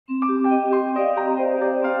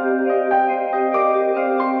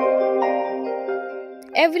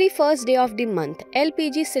Every first day of the month,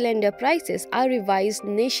 LPG cylinder prices are revised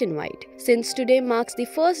nationwide. Since today marks the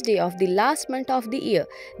first day of the last month of the year,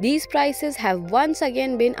 these prices have once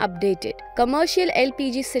again been updated. Commercial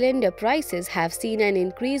LPG cylinder prices have seen an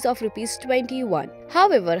increase of ₹21.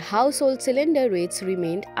 However, household cylinder rates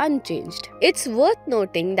remained unchanged. It's worth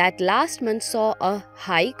noting that last month saw a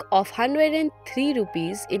hike of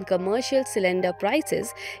 ₹103 in commercial cylinder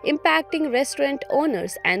prices, impacting restaurant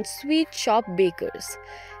owners and sweet shop bakers.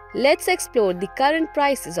 Let's explore the current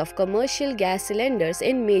prices of commercial gas cylinders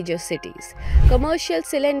in major cities. Commercial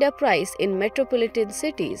cylinder price in metropolitan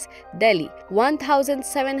cities: Delhi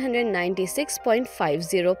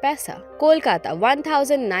 1796.50 paisa, Kolkata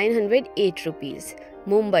 1908 rupees,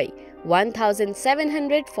 Mumbai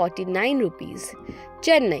 1749 rupees,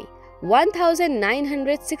 Chennai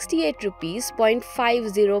 1968 rupees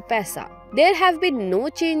 50 paisa. There have been no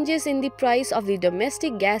changes in the price of the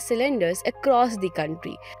domestic gas cylinders across the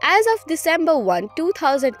country. As of December 1,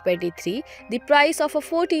 2023, the price of a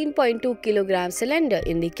 14.2 kg cylinder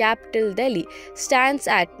in the capital Delhi stands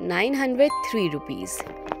at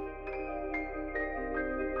 ₹903.